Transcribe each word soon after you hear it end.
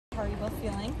both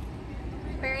feeling?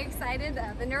 Very excited.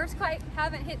 The nerves quite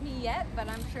haven't hit me yet, but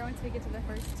I'm sure once we get to the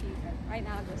first tee. But right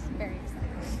now, just very excited.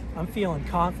 I'm feeling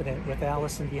confident with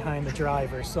Allison behind the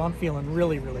driver, so I'm feeling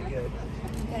really, really good.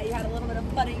 Okay, you had a little bit of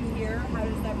putting here. How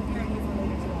does that prepare you for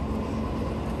later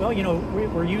today? Well, you know,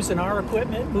 we're using our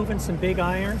equipment, moving some big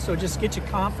irons, so just get you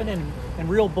confident and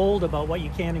real bold about what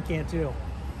you can and can't do.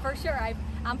 For sure. I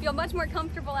feel much more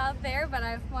comfortable out there, but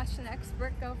I've watched an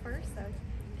expert go first, so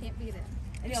can't beat it.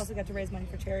 And you also got to raise money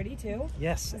for charity too?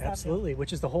 Yes, absolutely,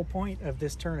 which is the whole point of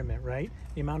this tournament, right?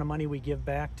 The amount of money we give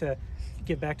back to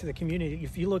the community.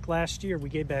 If you look last year, we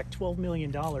gave back $12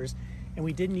 million and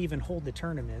we didn't even hold the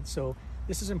tournament. So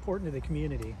this is important to the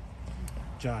community.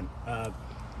 John,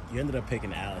 you ended up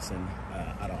picking Allison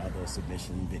out of all those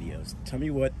submission videos. Tell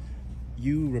me what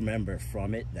you remember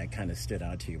from it that kind of stood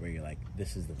out to you where you're like,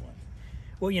 this is the one.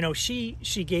 Well, you know, she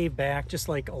gave back just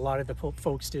like a lot of the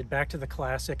folks did, back to the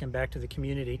Classic and back to the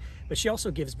community, but she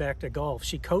also gives back to golf.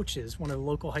 She coaches one of the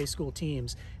local high school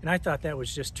teams, and I thought that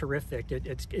was just terrific.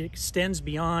 It extends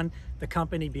beyond the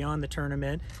company, beyond the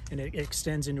tournament, and it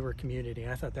extends into her community.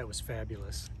 I thought that was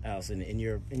fabulous. Allison, in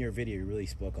your video, you really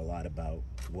spoke a lot about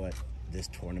what this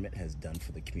tournament has done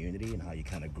for the community and how you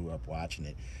kind of grew up watching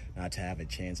it. Now to have a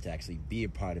chance to actually be a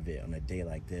part of it on a day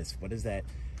like this, what does that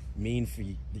mean for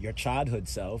your childhood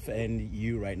self and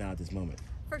you right now at this moment?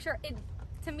 For sure.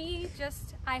 To me,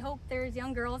 just I hope there's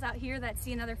young girls out here that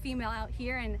see another female out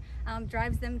here and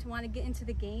drives them to want to get into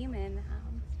the game and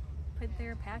put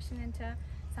their passion into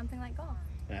something like golf.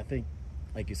 And I think,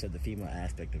 like you said, the female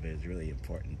aspect of it is really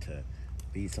important, to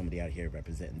be somebody out here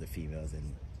representing the females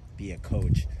and be a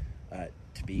coach,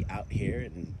 to be out here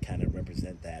and kind of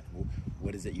represent that.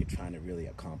 What is it you're trying to really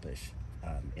accomplish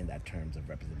in that terms of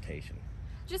representation?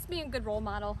 Just being a good role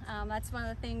model. That's one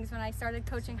of the things when I started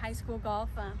coaching high school golf,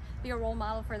 be a role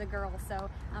model for the girls. So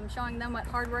showing them what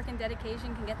hard work and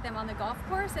dedication can get them on the golf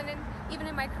course and even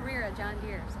in my career at John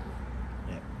Deere. So.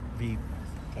 Yeah,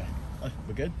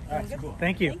 we're good? All right, cool.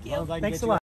 Thank you. Thank you. Thanks a lot.